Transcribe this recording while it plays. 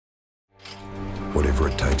Whatever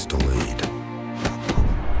it takes to lead.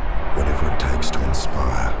 Whatever it takes to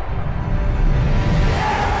inspire.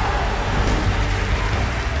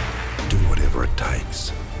 Do whatever it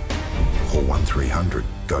takes. Call 1300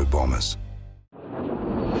 GO Bombers.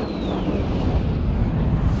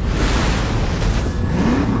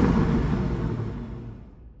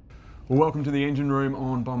 Well, welcome to the engine room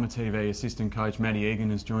on Bomber TV. Assistant Coach Matt Egan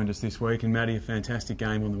has joined us this week, and Matty, a fantastic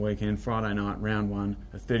game on the weekend. Friday night, round one,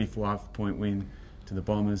 a 35-point win to the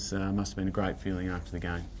Bombers. Must have been a great feeling after the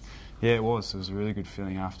game. Yeah, it was. It was a really good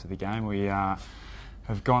feeling after the game. We have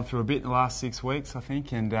gone through a bit in the last 6 weeks, I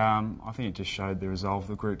think, and I think it just showed the resolve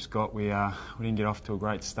the group's got. We didn't get off to a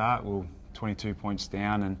great start. We were 22 points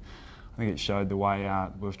down, and I think it showed the way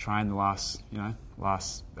we've trained the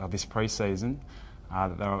this pre-season.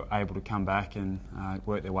 That they were able to come back and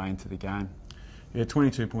work their way into the game. Yeah,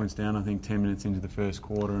 22 points down, I think, 10 minutes into the first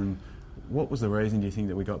quarter. And what was the reason, do you think,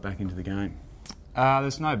 that we got back into the game?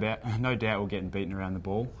 There's no doubt we're getting beaten around the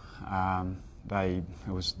ball. The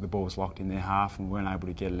ball was locked in their half and we weren't able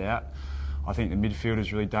to get it out. I think the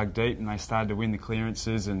midfielders really dug deep and they started to win the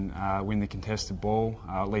clearances and win the contested ball,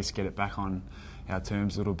 at least get it back on our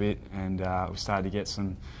terms a little bit, and we started to get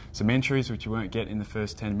some entries which we weren't getting in the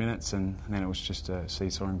first 10 minutes, and then it was just a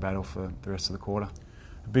seesawing battle for the rest of the quarter.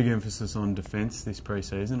 A big emphasis on defence this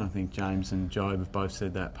pre-season. I think James and Job have both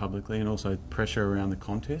said that publicly, and also pressure around the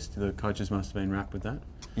contest. The coaches must have been wrapped with that.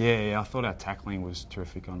 Yeah, I thought our tackling was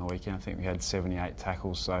terrific on the weekend. I think we had 78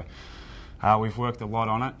 tackles, so we've worked a lot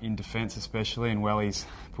on it, in defence especially, and Welly's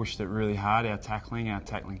pushed it really hard, our tackling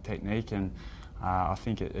technique, and I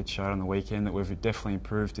think it showed on the weekend that we've definitely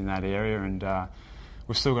improved in that area, and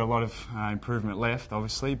we've still got a lot of improvement left,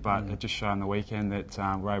 obviously, but it just showed on the weekend that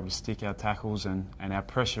we're able to stick our tackles, and our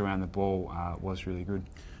pressure around the ball was really good.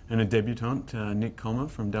 And a debutant, Nick Comer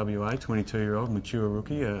from WA, 22-year-old, mature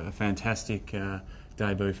rookie, a fantastic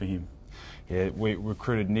debut for him. Yeah, we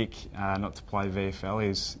recruited Nick not to play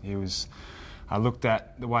VFL. I looked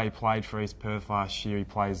at the way he played for East Perth last year. He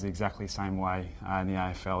plays exactly the same way in the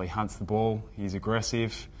AFL. He hunts the ball, he's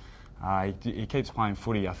aggressive, he keeps playing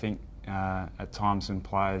footy. I think at times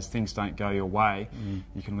when things don't go your way,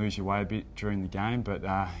 you can lose your way a bit during the game, but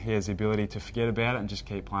he has the ability to forget about it and just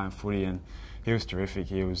keep playing footy, and he was terrific.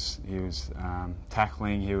 He was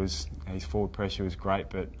tackling, his forward pressure was great,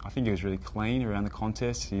 but I think he was really clean around the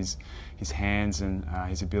contest. His hands and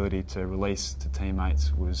his ability to release to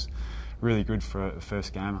teammates was really good for a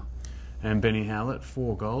first gamer. And Benny Howlett,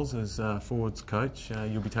 4 goals as forwards coach.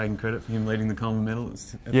 You'll be taking credit for him leading the Common Medal at this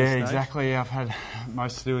stage. Exactly. I've had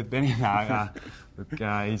most to do with Benny now.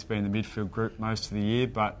 He's been in the midfield group most of the year,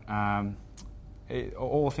 but I think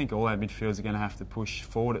all our midfielders are going to have to push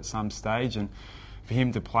forward at some stage, and for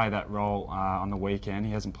him to play that role on the weekend,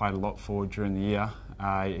 he hasn't played a lot forward during the year.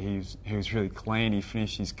 He was really clean. He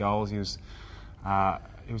finished his goals. He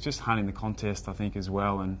was just hunting the contest, I think, as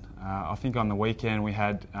well. And I think on the weekend we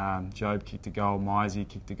had Job kicked a goal, Misey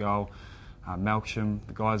kicked a goal, Malcolm,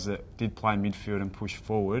 the guys that did play midfield and push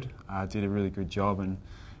forward did a really good job, and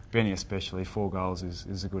Benny especially, 4 goals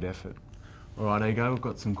is a good effort. All right, Ego, we've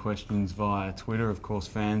got some questions via Twitter. Of course,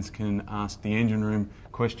 fans can ask the engine room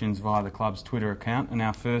questions via the club's Twitter account, and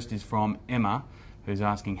our first is from Emma, who's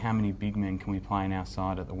asking how many big men can we play in our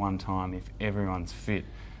side at the one time if everyone's fit?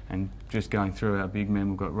 And just going through our big men,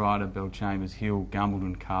 we've got Ryder, Belchambers, Hill,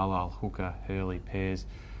 Gumbleton, Carlisle, Hooker, Hurley, Pears,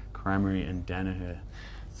 Cramery and Danaher.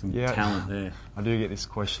 Some talent there. I do get this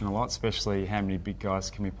question a lot, especially how many big guys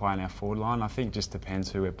can we play in our forward line. I think it just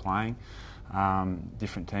depends who we're playing.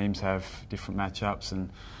 Different teams have different matchups, and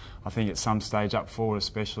I think at some stage up forward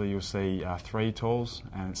especially you'll see 3 talls,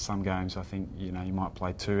 and at some games I think you might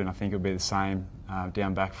play 2, and I think it'll be the same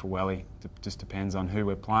down back for Welly. It just depends on who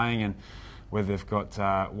we're playing and whether they've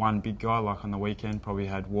got one big guy, like on the weekend, probably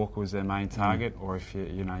had Walker as their main target, or if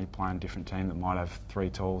you're playing a different team that might have 3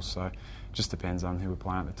 talls. So it just depends on who we're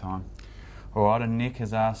playing at the time. All right, and Nick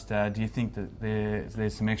has asked, do you think that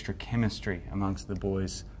there's some extra chemistry amongst the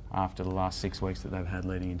boys after the last 6 weeks that they've had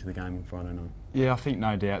leading into the game on Friday night? Yeah, I think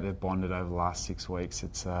no doubt they've bonded over the last 6 weeks.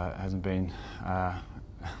 It hasn't been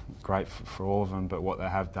great for all of them, but what they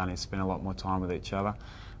have done is spend a lot more time with each other.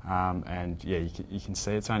 And yeah, you can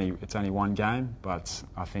see it's only one game, but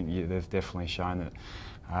I think they've definitely shown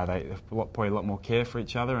that they've probably a lot more care for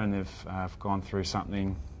each other, and they've gone through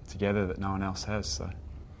something together that no one else has. So.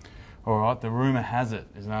 All right, the rumour has it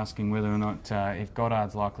is asking whether or not if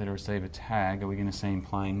Goddard's likely to receive a tag, are we going to see him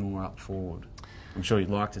playing more up forward? I'm sure you'd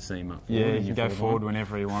like to see him up forward. Yeah, he can go forward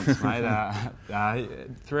whenever he wants, mate.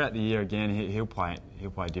 Throughout the year, again, he'll play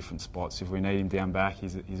different spots. If we need him down back,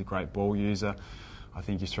 he's a great ball user. I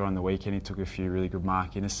think you saw on the weekend he took a few really good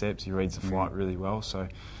mark intercepts. He reads the flight really well, so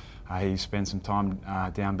he spends some time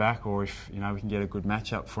down back, or if we can get a good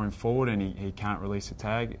matchup for him forward and he can't release a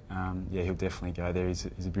tag, he'll definitely go there. He's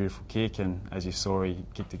a beautiful kick, and as you saw, he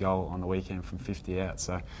kicked a goal on the weekend from 50 out,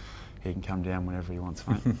 so he can come down whenever he wants,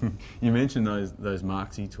 mate. You mentioned those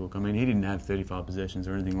marks he took. I mean, he didn't have 35 possessions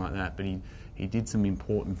or anything like that, but he did some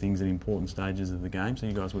important things at important stages of the game, so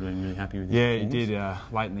you guys would have been really happy with his performance. He did.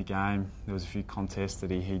 Late in the game, there was a few contests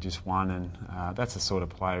that he just won, and that's the sort of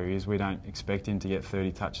player he is. We don't expect him to get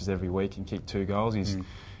 30 touches every week and kick 2 goals. He's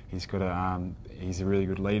a really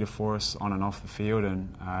good leader for us on and off the field,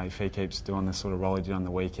 and if he keeps doing the sort of role he did on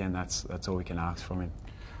the weekend, that's all we can ask from him.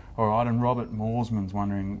 All right, and Robert Morsman's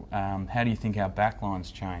wondering, how do you think our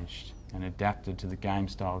backline's changed and adapted to the game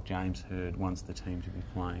style James Hird wants the team to be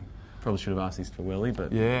playing? Probably should have asked this for Welly,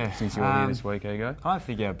 but since you're here this week, Ego. I don't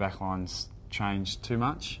think our backline's changed too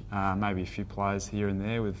much. Maybe a few players here and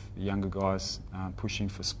there with the younger guys pushing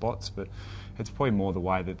for spots, but it's probably more the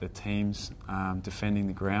way that the team's defending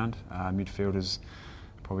the ground. Midfielders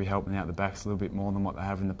probably helping out the backs a little bit more than what they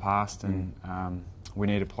have in the past, and we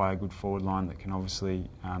need to play a good forward line that can obviously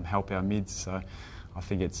help our mids. So I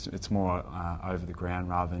think it's more over the ground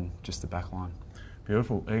rather than just the back line.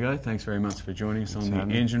 Beautiful. Ego, thanks very much for joining us on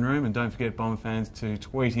the Engine Room, and don't forget, Bomber fans, to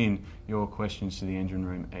tweet in your questions to the Engine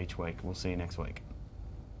Room each week. We'll see you next week.